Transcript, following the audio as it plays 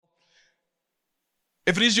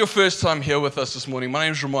If it is your first time here with us this morning, my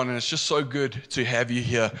name is Ramon, and it's just so good to have you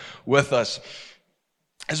here with us.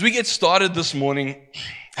 As we get started this morning,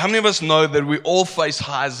 how many of us know that we all face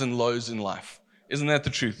highs and lows in life? Isn't that the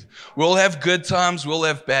truth? We all have good times, we all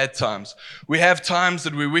have bad times. We have times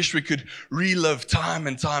that we wish we could relive time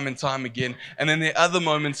and time and time again, and then there are other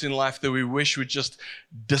moments in life that we wish would just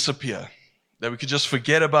disappear, that we could just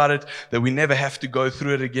forget about it, that we never have to go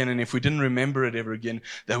through it again, and if we didn't remember it ever again,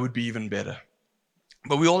 that would be even better.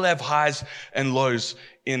 But we all have highs and lows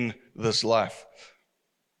in this life.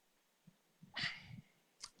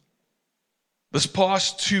 This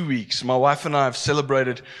past 2 weeks, my wife and I have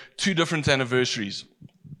celebrated 2 different anniversaries.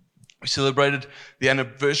 We celebrated the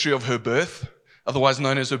anniversary of her birth, otherwise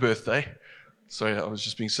known as her birthday. Sorry, I was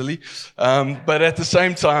just being silly. But at the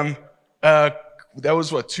same time, that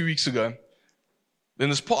was 2 weeks ago. Then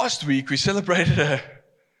this past week, we celebrated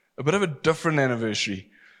a bit of a different anniversary.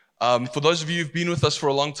 For those of you who've been with us for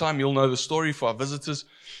a long time, you'll know the story. For our visitors,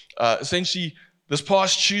 essentially, this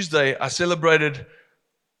past Tuesday, I celebrated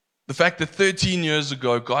the fact that 13 years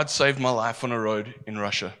ago, God saved my life on a road in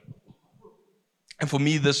Russia. And for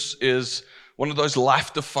me, this is one of those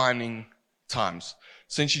life-defining times.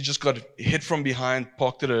 Essentially, just got hit from behind,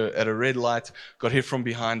 parked at a red light, got hit from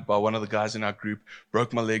behind by one of the guys in our group,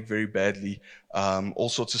 broke my leg very badly. All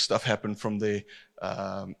sorts of stuff happened from there.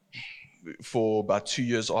 For about 2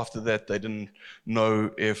 years after that, they didn't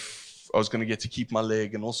know if I was going to get to keep my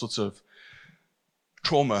leg, and all sorts of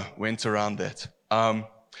trauma went around that.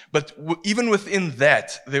 But even within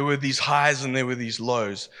that, there were these highs and there were these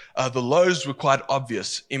lows. The lows were quite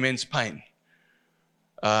obvious, immense pain.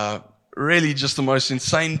 Really just the most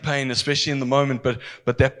insane pain, especially in the moment, but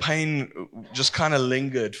that pain just kind of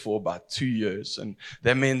lingered for about 2 years, and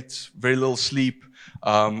that meant very little sleep.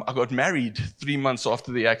 I got married 3 months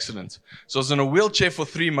after the accident. So I was in a wheelchair for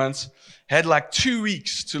 3 months, had like 2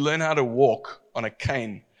 weeks to learn how to walk on a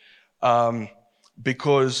cane.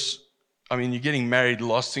 Because, you're getting married, the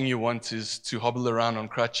last thing you want is to hobble around on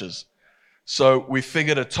crutches. So we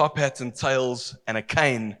figured a top hat and tails and a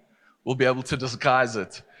cane will be able to disguise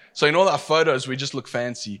it. So in all our photos, we just look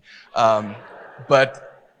fancy. But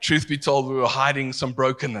truth be told, we were hiding some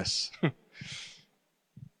brokenness.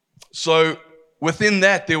 So within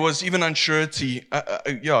that, there was even unsurety,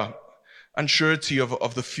 unsurety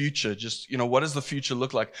of the future. Just, what does the future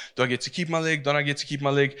look like? Do I get to keep my leg? Don't I get to keep my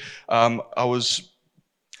leg? I was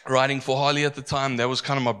riding for Harley at the time. That was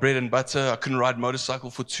kind of my bread and butter. I couldn't ride motorcycle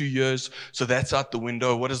for 2 years, so that's out the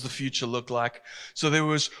window. What does the future look like? So there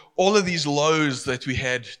was all of these lows that we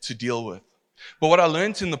had to deal with. But what I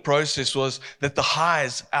learned in the process was that the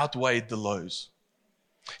highs outweighed the lows.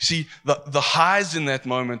 See, the highs in that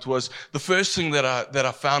moment was the first thing that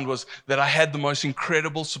I found was that I had the most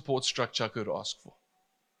incredible support structure I could ask for.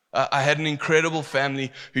 I had an incredible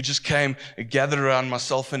family who just came and gathered around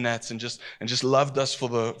myself and Nats and just loved us for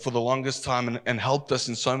the longest time and helped us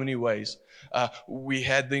in so many ways. We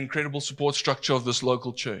had the incredible support structure of this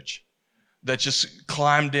local church that just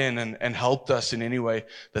climbed in and helped us in any way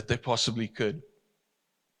that they possibly could.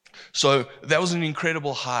 So that was an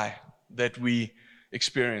incredible high that we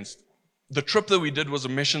experienced. The trip that we did was a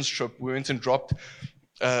missions trip. We went and dropped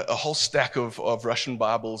a whole stack of Russian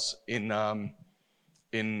Bibles in a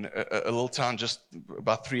little town just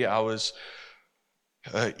about 3 hours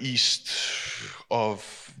east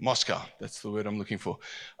of Moscow. That's the word I'm looking for.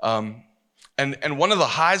 And one of the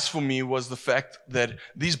highs for me was the fact that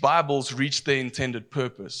these Bibles reached their intended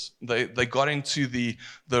purpose. They got into the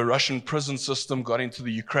Russian prison system, got into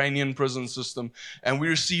the Ukrainian prison system, and we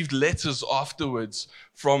received letters afterwards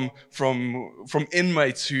from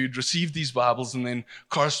inmates who'd received these Bibles and then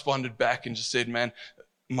corresponded back and just said, "Man,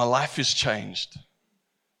 my life has changed.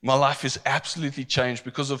 My life is absolutely changed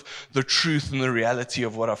because of the truth and the reality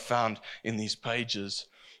of what I found in these pages.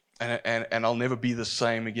 And I'll never be the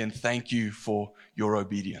same again. Thank you for your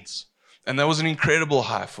obedience." And that was an incredible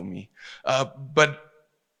high for me. But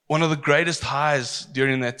one of the greatest highs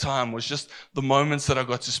during that time was just the moments that I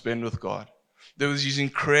got to spend with God. There was these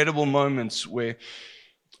incredible moments where,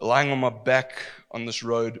 lying on my back on this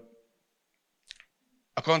road,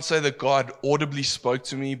 I can't say that God audibly spoke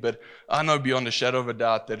to me, but I know beyond a shadow of a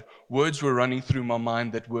doubt that words were running through my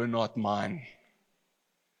mind that were not mine.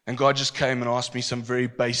 And God just came and asked me some very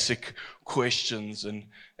basic questions, and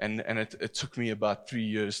it took me about 3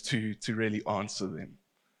 years to really answer them.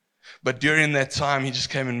 But during that time, He just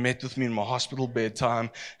came and met with me in my hospital bed time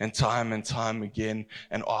and time again.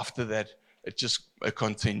 And after that, it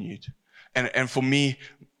continued. And for me,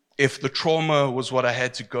 if the trauma was what I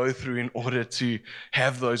had to go through in order to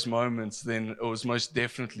have those moments, then it was most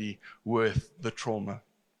definitely worth the trauma.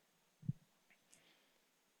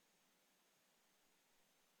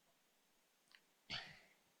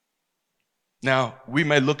 Now, we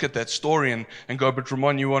may look at that story and go, but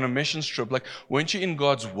Ramon, you were on a mission trip. Like, weren't you in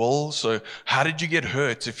God's will? So how did you get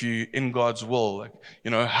hurt if you're in God's will? Like,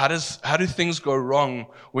 how do things go wrong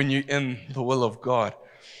when you're in the will of God?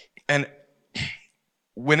 And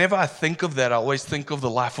whenever I think of that, I always think of the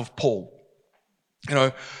life of Paul.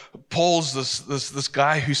 Paul's this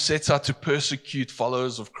guy who sets out to persecute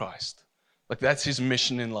followers of Christ. Like, that's his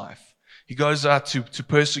mission in life. He goes out to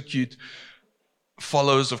persecute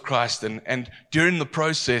followers of Christ, and during the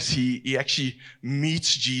process he actually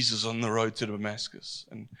meets Jesus on the road to Damascus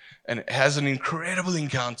and has an incredible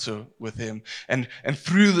encounter with him, and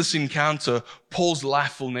through this encounter Paul's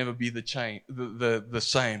life will never be the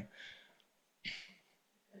same.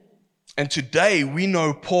 And today we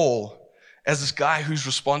know Paul as this guy who's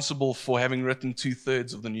responsible for having written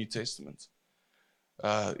 2/3 of the New Testament.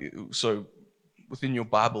 So within your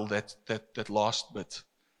Bible, that last bit,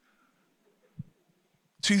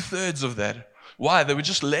 2/3 of that. Why? They were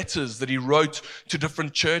just letters that he wrote to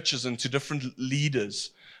different churches and to different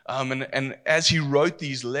leaders. And as he wrote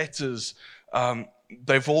these letters,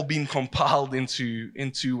 they've all been compiled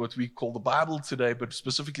into what we call the Bible today, but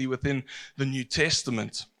specifically within the New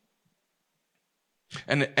Testament.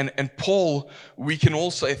 And Paul, we can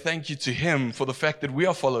all say thank you to him for the fact that we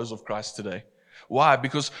are followers of Christ today. Why?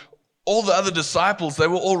 Because all the other disciples, they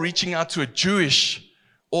were all reaching out to a Jewish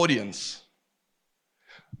audience.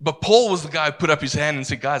 But Paul was the guy who put up his hand and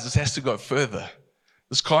said, guys, this has to go further.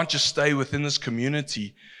 This can't just stay within this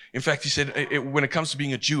community. In fact, he said, when it comes to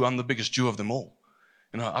being a Jew, I'm the biggest Jew of them all.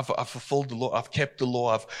 I've fulfilled the law, I've kept the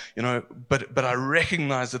law, but I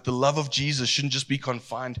recognize that the love of Jesus shouldn't just be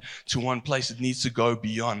confined to one place. It needs to go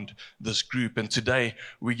beyond this group. And today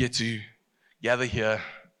we get to gather here.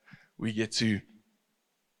 We get to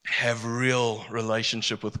have real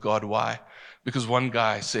relationship with God. Why? Because one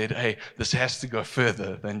guy said, hey, this has to go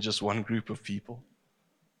further than just one group of people.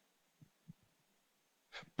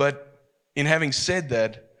 But in having said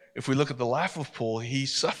that, if we look at the life of Paul, he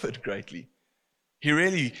suffered greatly.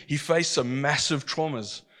 He faced some massive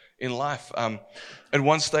traumas in life. At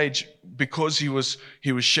one stage, because he was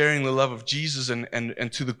sharing the love of Jesus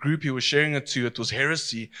and to the group he was sharing it to, it was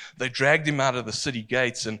heresy. They dragged him out of the city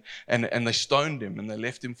gates and they stoned him and they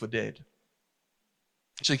left him for dead.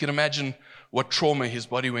 So you can imagine what trauma his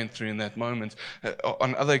body went through in that moment.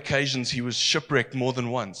 On other occasions, he was shipwrecked more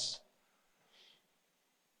than once.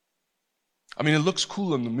 I mean, it looks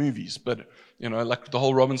cool in the movies, but, like the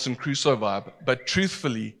whole Robinson Crusoe vibe. But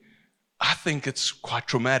truthfully, I think it's quite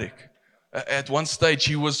traumatic. At one stage,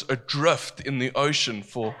 he was adrift in the ocean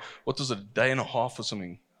for, what was it, a day and a half or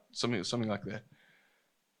something like that.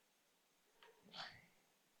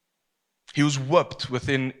 He was whipped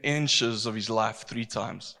within inches of his life 3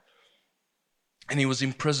 times. And he was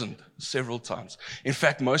imprisoned several times. In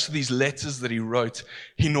fact, most of these letters that he wrote,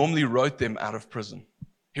 he normally wrote them out of prison.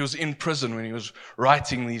 He was in prison when he was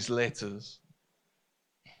writing these letters.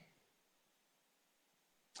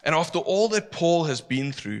 And after all that Paul has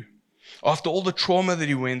been through, after all the trauma that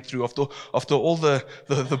he went through, after all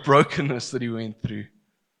the brokenness that he went through,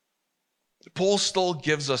 Paul still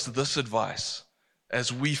gives us this advice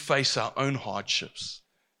as we face our own hardships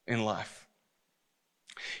in life.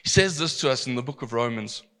 He says this to us in the book of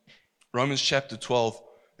Romans chapter 12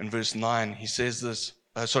 and verse 9. He says this,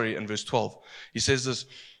 in verse 12. He says this,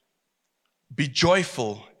 be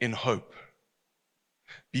joyful in hope,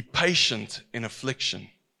 be patient in affliction,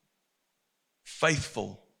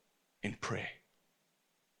 faithful in prayer.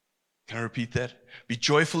 Can I repeat that? Be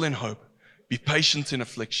joyful in hope, be patient in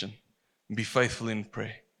affliction, and be faithful in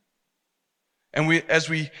prayer. And as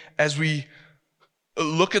we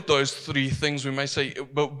look at those 3 things, we may say,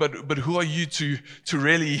 but who are you to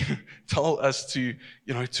really tell us to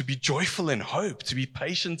be joyful in hope, to be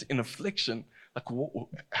patient in affliction? Like,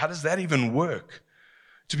 how does that even work?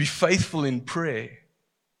 To be faithful in prayer.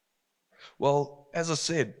 Well, as I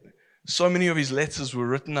said, so many of his letters were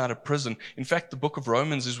written out of prison. In fact, the book of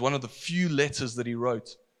Romans is one of the few letters that he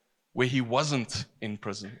wrote where he wasn't in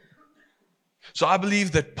prison. So I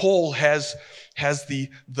believe that Paul has the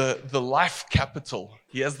life capital.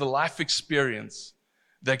 He has the life experience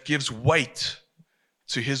that gives weight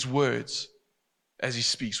to his words as he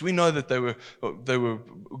speaks. We know that they were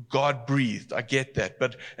God-breathed. I get that.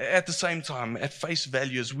 But at the same time, at face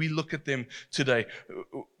value, as we look at them today,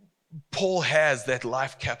 Paul has that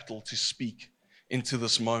life capital to speak into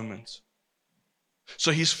this moment.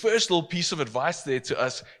 So his first little piece of advice there to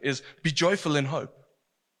us is be joyful in hope.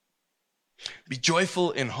 Be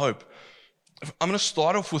joyful in hope. I'm going to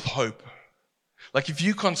start off with hope. Like, if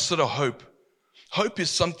you consider hope is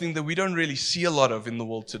something that we don't really see a lot of in the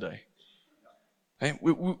world today. Hey,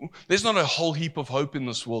 there's not a whole heap of hope in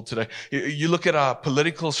this world today. You look at our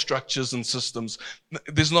political structures and systems,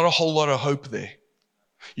 there's not a whole lot of hope there.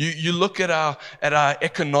 You look at our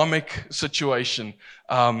economic situation,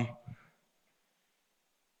 there's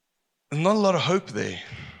not a lot of hope there.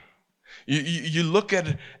 You look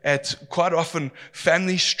at quite often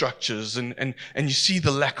family structures and you see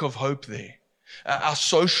the lack of hope there. Our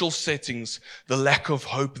social settings, the lack of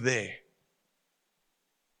hope there.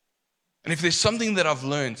 And if there's something that I've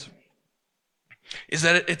learned, is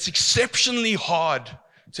that it's exceptionally hard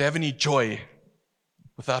to have any joy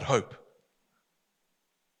without hope.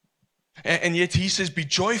 And yet he says, be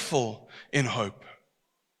joyful in hope.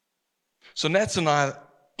 So Nats and I,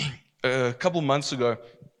 a couple months ago,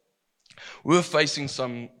 we were facing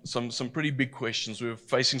some pretty big questions. We were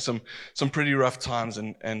facing some pretty rough times.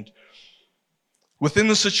 And within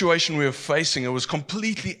the situation we were facing, it was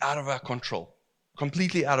completely out of our control.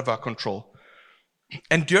 Completely out of our control.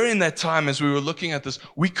 And during that time, as we were looking at this,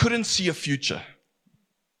 we couldn't see a future.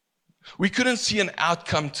 We couldn't see an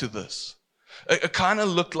outcome to this. It kind of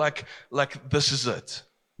looked like this is it.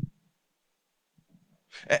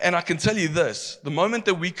 And I can tell you this, the moment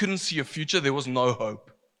that we couldn't see a future, there was no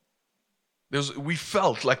hope. We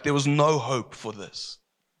felt like there was no hope for this.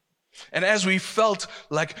 And as we felt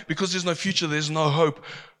like, because there's no future, there's no hope,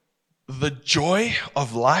 the joy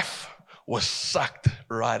of life was sucked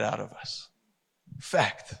right out of us.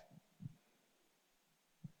 Fact.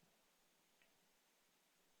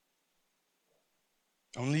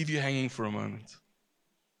 I'll leave you hanging for a moment.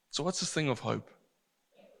 So what's this thing of hope?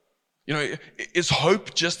 You know, is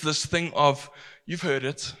hope just this thing of, you've heard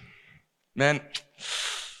it, man,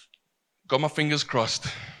 got my fingers crossed,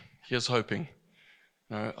 here's hoping.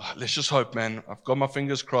 No, let's just hope, man, I've got my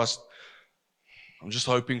fingers crossed, I'm just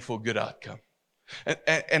hoping for a good outcome.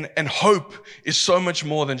 And hope is so much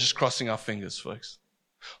more than just crossing our fingers, folks.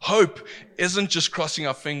 Hope isn't just crossing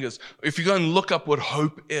our fingers. If you go and look up what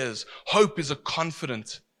hope is a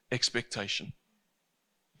confident expectation.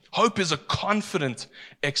 Hope is a confident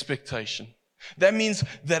expectation. That means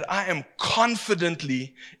that I am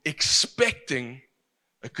confidently expecting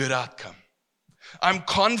a good outcome. I'm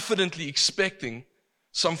confidently expecting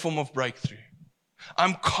some form of breakthrough.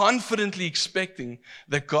 I'm confidently expecting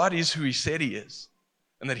that God is who He said He is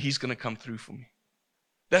and that He's going to come through for me.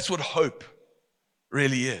 That's what hope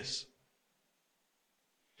really is.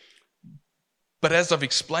 But as I've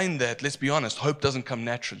explained that, let's be honest, hope doesn't come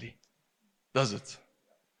naturally, does it?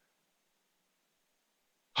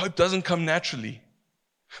 Hope doesn't come naturally.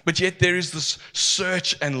 But yet there is this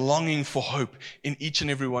search and longing for hope in each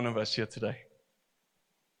and every one of us here today.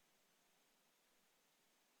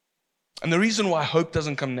 And the reason why hope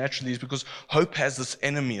doesn't come naturally is because hope has this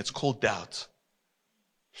enemy. It's called doubt.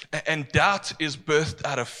 And doubt is birthed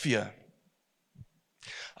out of fear.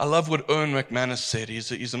 I love what Erwin McManus said.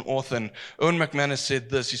 He's an author. And Erwin McManus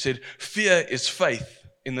said this. He said, fear is faith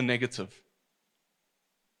in the negative.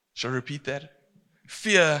 Shall I repeat that?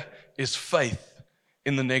 Fear is faith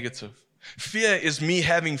in the negative. Fear is me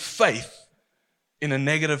having faith in a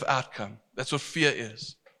negative outcome. That's what fear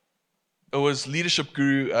is. It was leadership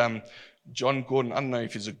guru John Gordon. I don't know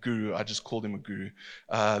if he's a guru. I just called him a guru.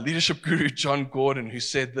 Leadership guru John Gordon, who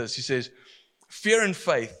said this. He says, fear and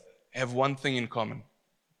faith have one thing in common.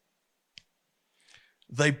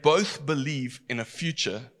 They both believe in a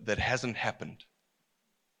future that hasn't happened.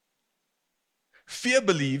 Fear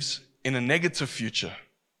believes in a negative future.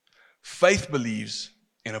 Faith believes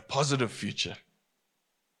in a positive future.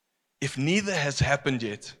 If neither has happened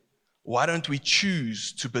yet, why don't we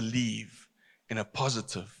choose to believe in a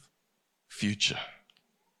positive future?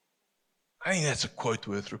 I think that's a quote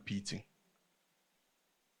worth repeating.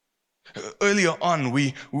 Earlier on,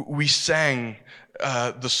 we sang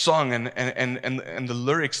the song and the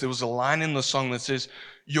lyrics. There was a line in the song that says,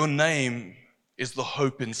 "Your name is the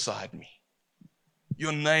hope inside me."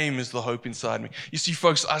 Your name is the hope inside me. You see,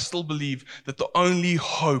 folks, I still believe that the only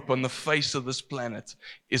hope on the face of this planet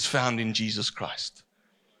is found in Jesus Christ.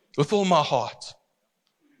 With all my heart.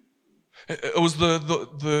 It was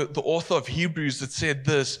the author of Hebrews that said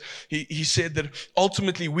this. He said that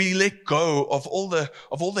ultimately we let go of all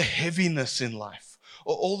the heaviness in life,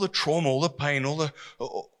 all the trauma, all the pain, all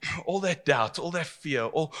that doubt, all that fear,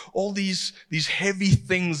 all these heavy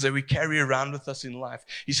things that we carry around with us in life.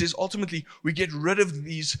 He says ultimately we get rid of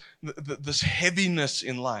this heaviness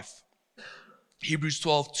in life. Hebrews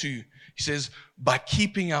 12:2. He says, by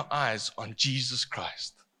keeping our eyes on Jesus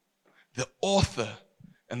Christ, the author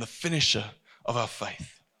and the finisher of our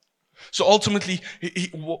faith. So ultimately,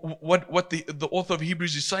 what the author of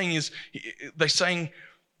Hebrews is saying is, they're saying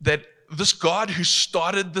that this God who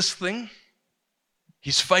started this thing,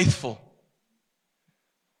 He's faithful.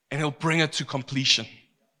 And He'll bring it to completion.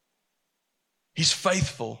 He's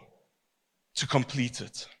faithful to complete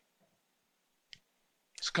it.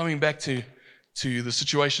 It's coming back to the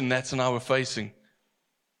situation Nat and I were facing.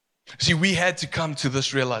 See, we had to come to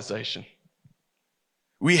this realization.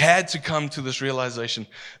 We had to come to this realization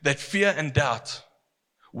that fear and doubt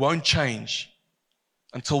won't change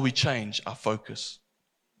until we change our focus.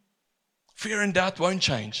 Fear and doubt won't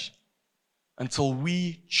change until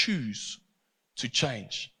we choose to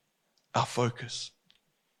change our focus.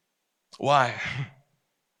 Why?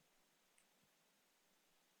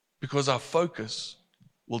 Because our focus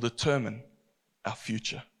will determine our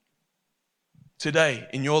future. Today,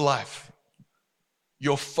 in your life,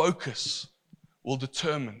 your focus will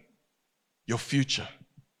determine your future.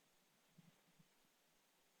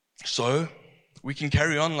 So, we can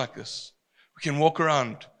carry on like this. We can walk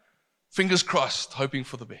around, fingers crossed, hoping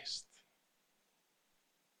for the best.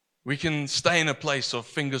 We can stay in a place of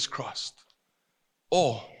fingers crossed.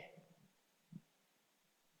 Or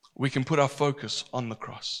we can put our focus on the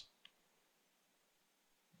cross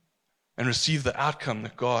and receive the outcome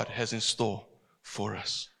that God has in store for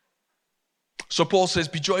us. So Paul says,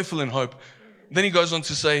 be joyful in hope. Then he goes on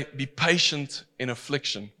to say, be patient in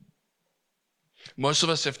affliction. Most of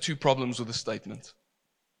us have two problems with this statement.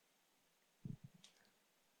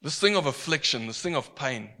 This thing of affliction, this thing of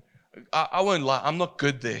pain, I won't lie, I'm not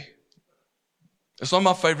good there. It's not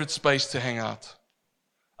my favorite space to hang out.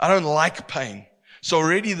 I don't like pain. So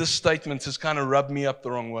already this statement has kind of rubbed me up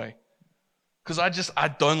the wrong way. Because I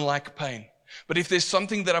don't like pain. But if there's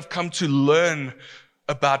something that I've come to learn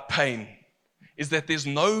about pain, is that there's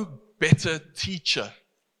no better teacher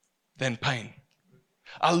than pain.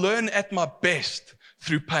 I learn at my best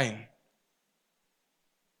through pain.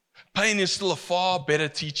 Pain is still a far better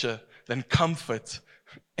teacher than comfort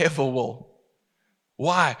ever will.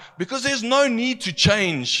 Why? Because there's no need to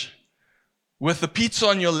change with the pizza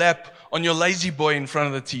on your lap, on your lazy boy in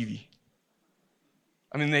front of the TV.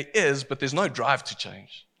 I mean, there is, but there's no drive to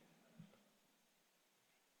change.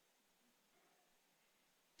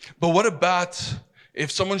 But what about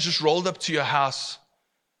if someone's just rolled up to your house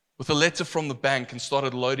with a letter from the bank and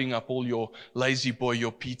started loading up all your lazy boy,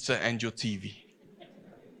 your pizza, and your TV?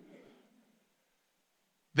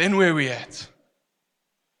 Then where are we at?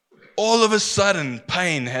 All of a sudden,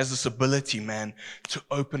 pain has this ability, man, to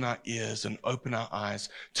open our ears and open our eyes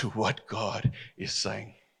to what God is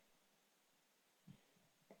saying.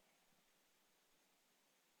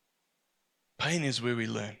 Pain is where we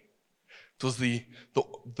learn. It was the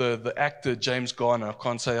actor James Garner. I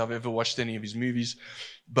can't say I've ever watched any of his movies,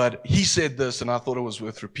 but he said this, and I thought it was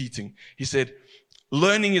worth repeating. He said,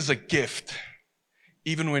 learning is a gift,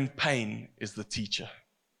 even when pain is the teacher.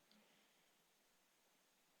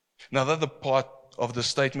 Now, the other part of the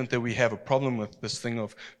statement that we have a problem with, this thing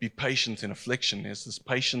of be patient in affliction, is this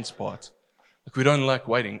patience part. Like, we don't like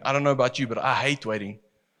waiting. I don't know about you, but I hate waiting.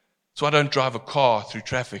 So I don't drive a car through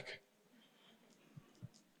traffic.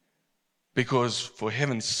 Because, for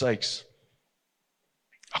heaven's sakes,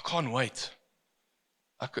 I can't wait.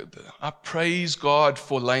 I praise God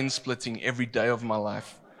for lane splitting every day of my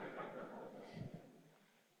life.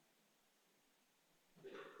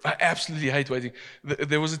 I absolutely hate waiting.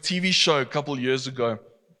 There was a TV show a couple years ago,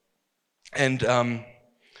 and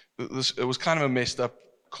it was kind of a messed up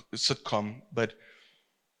sitcom, but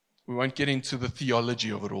we won't get into the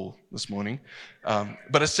theology of it all this morning.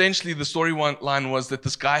 But essentially, the storyline was that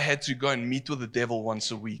this guy had to go and meet with the devil once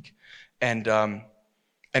a week, and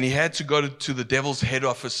he had to go to the devil's head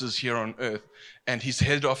offices here on earth, and his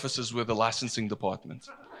head offices were the licensing department.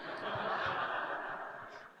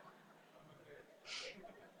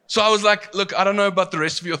 So I was like, look, I don't know about the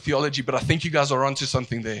rest of your theology, but I think you guys are onto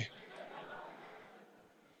something there.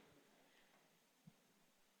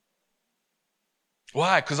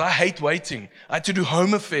 Why? Because I hate waiting. I had to do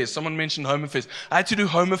home affairs. Someone mentioned home affairs. I had to do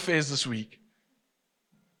home affairs this week.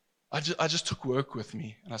 I just took work with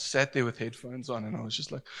me, and I sat there with headphones on, and I was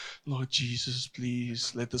just like, Lord Jesus,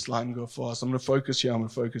 please let this line go fast. I'm going to focus here.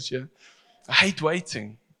 I hate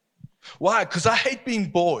waiting. Why? Because I hate being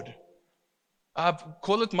bored. I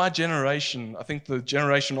call it my generation. I think the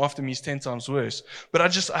generation after me is 10 times worse. But I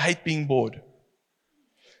hate being bored.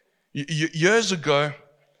 Years ago,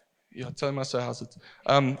 tell me how's it?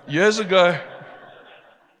 Years ago,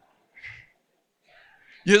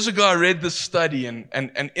 I read this study,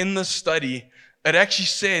 and in this study, it actually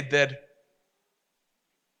said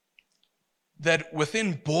that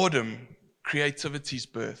within boredom, creativity is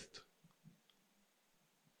birthed.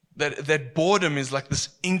 That boredom is like this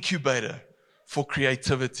incubator for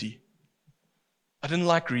creativity. I didn't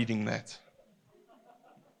like reading that.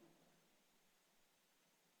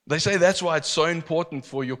 They say that's why it's so important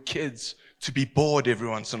for your kids to be bored every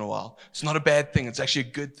once in a while. It's not a bad thing. It's actually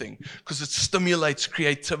a good thing because it stimulates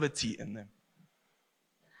creativity in them.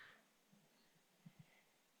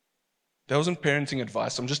 That wasn't parenting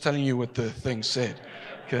advice. I'm just telling you what the thing said.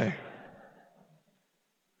 Okay.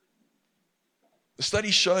 The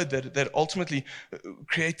study showed that ultimately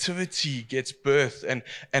creativity gets birth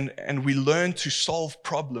and we learn to solve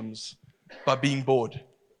problems by being bored.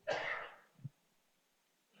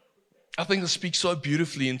 I think this speaks so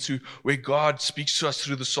beautifully into where God speaks to us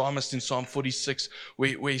through the psalmist in Psalm 46,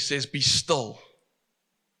 where he says, be still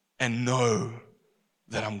and know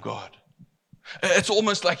that I'm God. It's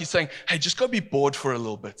almost like he's saying, hey, just go be bored for a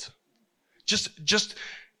little bit. Just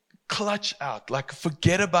clutch out, like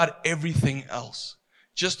forget about everything else.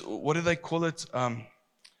 Just, what do they call it?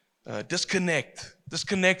 Disconnect.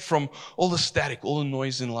 Disconnect from all the static, all the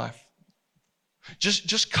noise in life.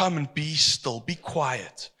 Just come and be still, be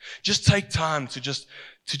quiet. Just take time to just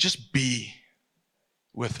be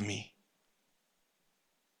with me.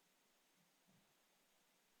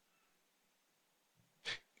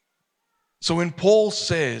 So when Paul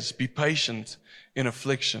says, be patient in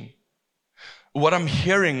affliction, what I'm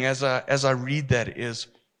hearing as I read that is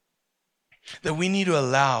that we need to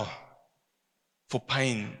allow for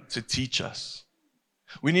pain to teach us.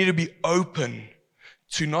 We need to be open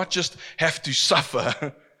to not just have to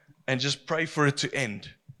suffer and just pray for it to end.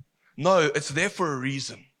 No, it's there for a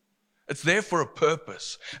reason. It's there for a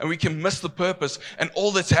purpose. And we can miss the purpose, and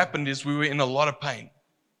all that's happened is we were in a lot of pain.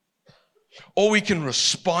 Or we can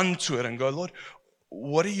respond to it and go, Lord,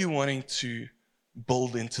 what are you wanting to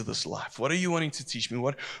build into this life? What are you wanting to teach me?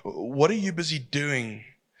 What are you busy doing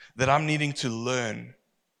that I'm needing to learn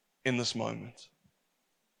in this moment?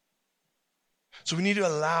 So we need to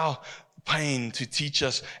allow pain to teach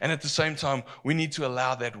us, and at the same time, we need to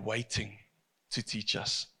allow that waiting to teach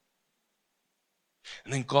us.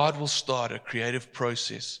 And then God will start a creative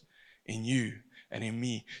process in you and in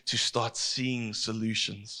me to start seeing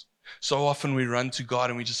solutions. So often we run to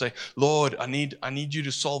God and we just say, Lord, I need you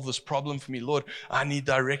to solve this problem for me. Lord, I need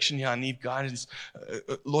direction here. I need guidance.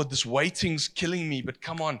 Lord, this waiting's killing me, but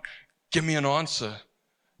come on, give me an answer.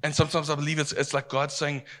 And sometimes I believe it's like God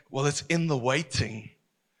saying, well, it's in the waiting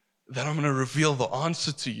that I'm going to reveal the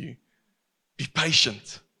answer to you. Be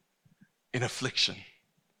patient in affliction.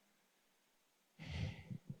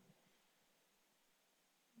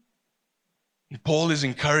 And Paul is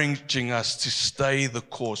encouraging us to stay the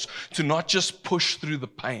course, to not just push through the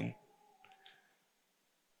pain,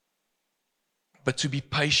 but to be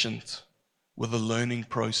patient with the learning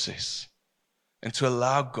process and to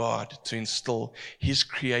allow God to instill His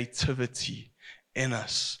creativity in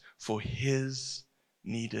us for His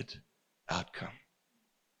needed outcome.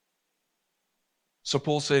 So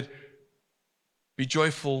Paul said, be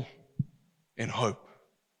joyful in hope.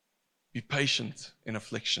 Be patient in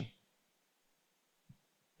affliction.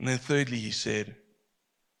 And then thirdly, he said,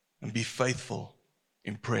 and be faithful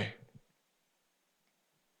in prayer.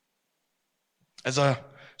 As I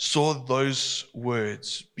saw those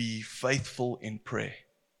words, be faithful in prayer,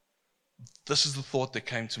 this is the thought that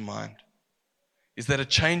came to mind, is that a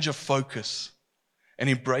change of focus and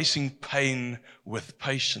embracing pain with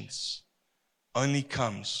patience only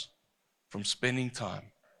comes from spending time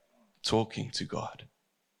talking to God.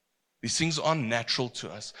 These things aren't natural to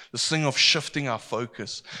us. This thing of shifting our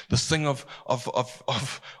focus, this thing of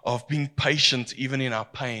being patient even in our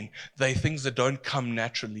pain, they're things that don't come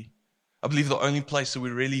naturally. I believe the only place that we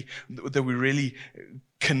really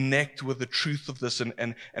connect with the truth of this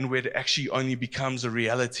and where it actually only becomes a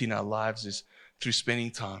reality in our lives is through spending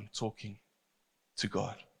time talking to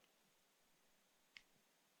God.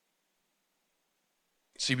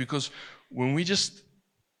 See, because when we just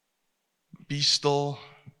be still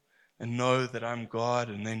and know that I'm God,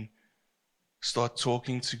 and then start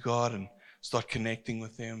talking to God and start connecting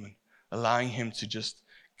with Him and allowing Him to just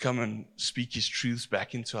come and speak His truths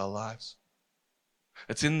back into our lives.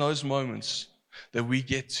 It's in those moments that we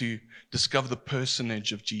get to discover the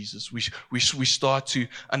personage of Jesus. We start to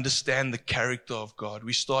understand the character of God.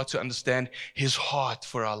 We start to understand His heart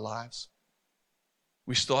for our lives.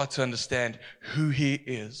 We start to understand who He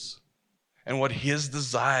is and what His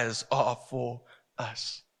desires are for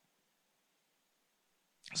us.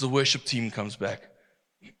 As the worship team comes back,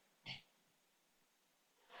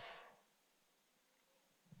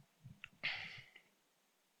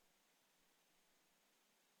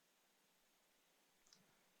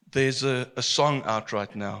 there's a song out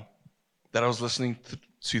right now that I was listening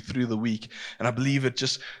to through the week, and I believe it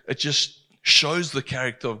just shows the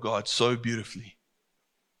character of God so beautifully.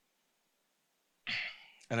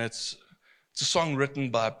 And it's It's a song written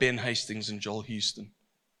by Ben Hastings and Joel Houston.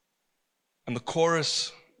 And the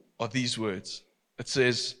chorus are these words. It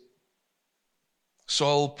says, "So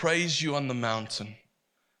I will praise you on the mountain,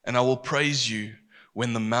 and I will praise you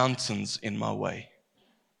when the mountain's in my way.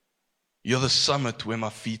 You're the summit where my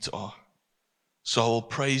feet are, so I will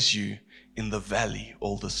praise you in the valley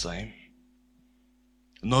all the same.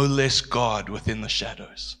 No less God within the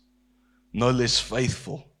shadows, no less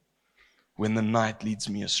faithful when the night leads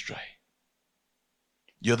me astray.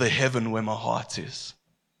 You're the heaven where my heart is,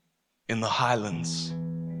 in the highlands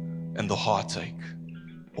and the heartache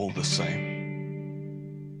all the same."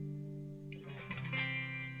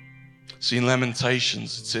 See, in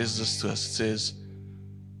Lamentations, it says this to us. It says,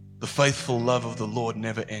 "The faithful love of the Lord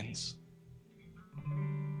never ends.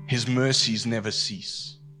 His mercies never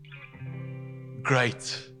cease.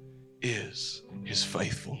 Great is His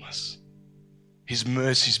faithfulness. His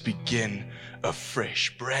mercies begin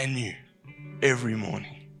afresh, brand new, every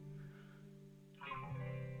morning."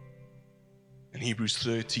 And Hebrews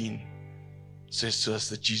 13 says to us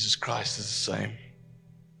that Jesus Christ is the same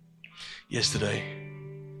yesterday,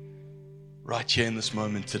 right here in this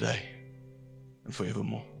moment today, and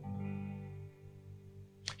forevermore.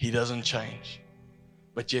 He doesn't change,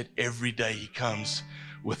 but yet every day He comes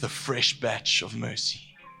with a fresh batch of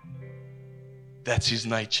mercy. That's His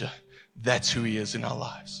nature. That's who He is in our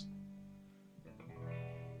lives.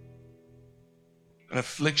 And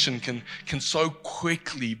affliction can so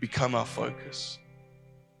quickly become our focus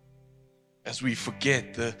as we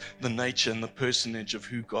forget the nature and the personage of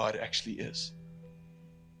who God actually is.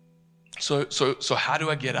 So how do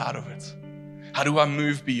I get out of it? How do I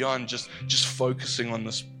move beyond just focusing on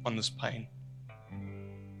this pain?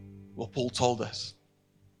 Well, Paul told us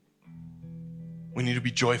we need to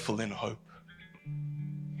be joyful in hope.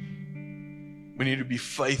 We need to be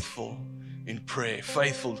faithful in prayer,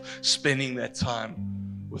 faithful spending that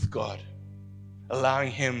time with God, allowing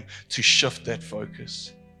Him to shift that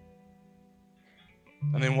focus.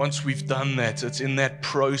 And then once we've done that, it's in that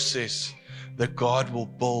process that God will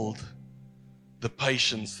build the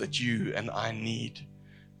patience that you and I need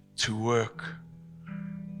to work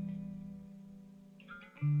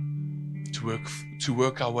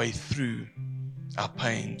our way through our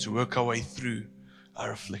pain, to work our way through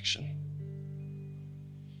our affliction.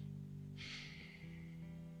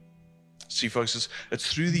 See, folks,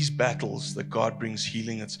 it's through these battles that God brings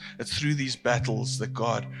healing. It's through these battles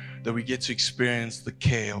that we get to experience the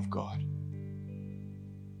care of God.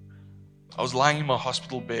 I was lying in my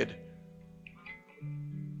hospital bed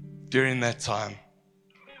during that time.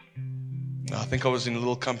 I think I was in a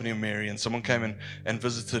little company of Mary, and someone came and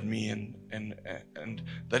visited me, and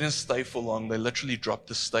they didn't stay for long. They literally dropped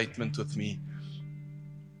a statement with me.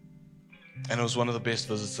 And it was one of the best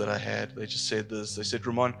visits that I had. They just said this. They said,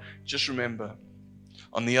 "Ramon, just remember,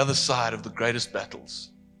 on the other side of the greatest battles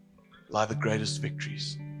lie the greatest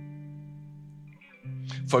victories."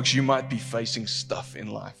 Folks, you might be facing stuff in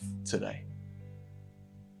life today,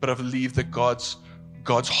 but I believe that God's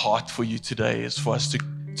heart for you today is for us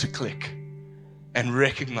to click and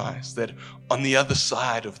recognize that on the other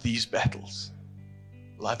side of these battles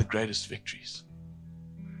lie the greatest victories.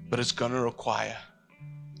 But it's going to require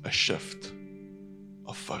a shift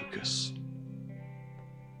of focus.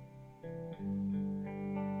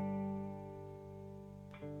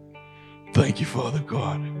 Thank you, Father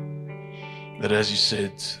God, that as you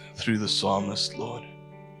said through the psalmist, Lord,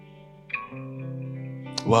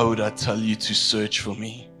 why would I tell you to search for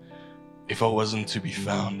me if I wasn't to be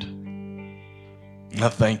found? And I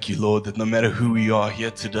thank you, Lord, that no matter who we are here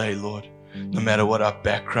today, Lord, no matter what our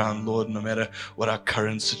background, Lord, no matter what our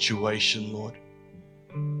current situation, Lord,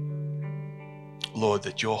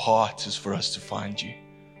 that your heart is for us to find you,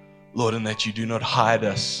 Lord, and that you do not hide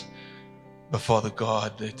us, but Father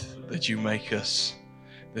God, that you make us,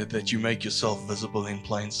 that you make yourself visible in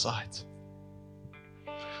plain sight.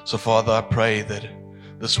 So Father, I pray that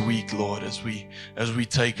this week, Lord, as we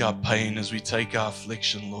take our pain, as we take our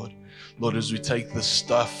affliction, Lord, as we take the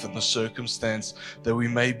stuff and the circumstance that we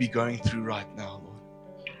may be going through right now,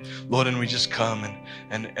 Lord, and we just come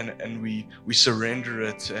and we surrender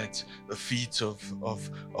it at the feet of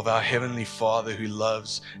our Heavenly Father who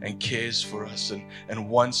loves and cares for us and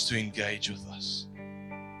wants to engage with us.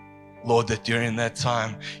 Lord, that during that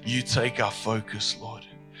time, you take our focus, Lord,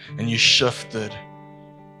 and you shifted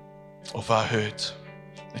off our hurt,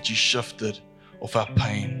 that you shifted off our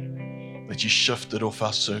pain, that you shifted off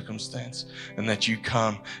our circumstance, and that you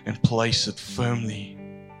come and place it firmly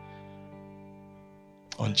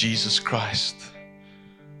on Jesus Christ,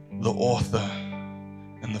 the author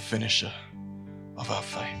and the finisher of our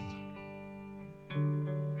faith.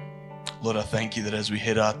 Lord, I thank you that as we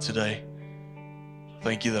head out today,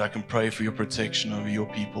 thank you that I can pray for your protection over your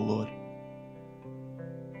people, Lord.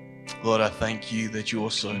 Lord, I thank you that you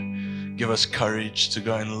also give us courage to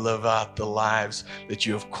go and live out the lives that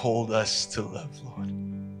you have called us to live, Lord.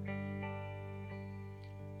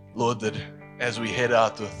 Lord, that as we head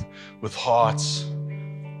out with hearts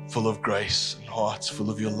full of grace and hearts full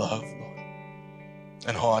of your love, Lord,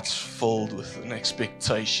 and hearts filled with an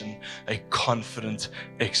expectation, a confident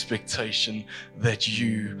expectation that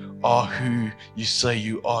you are who you say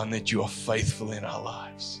you are and that you are faithful in our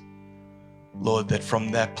lives. Lord, that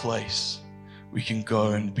from that place we can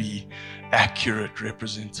go and be accurate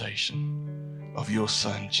representation of your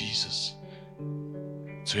Son, Jesus,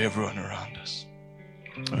 to everyone around us.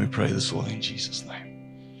 And we pray this all in Jesus'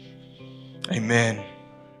 name. Amen.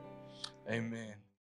 Amen.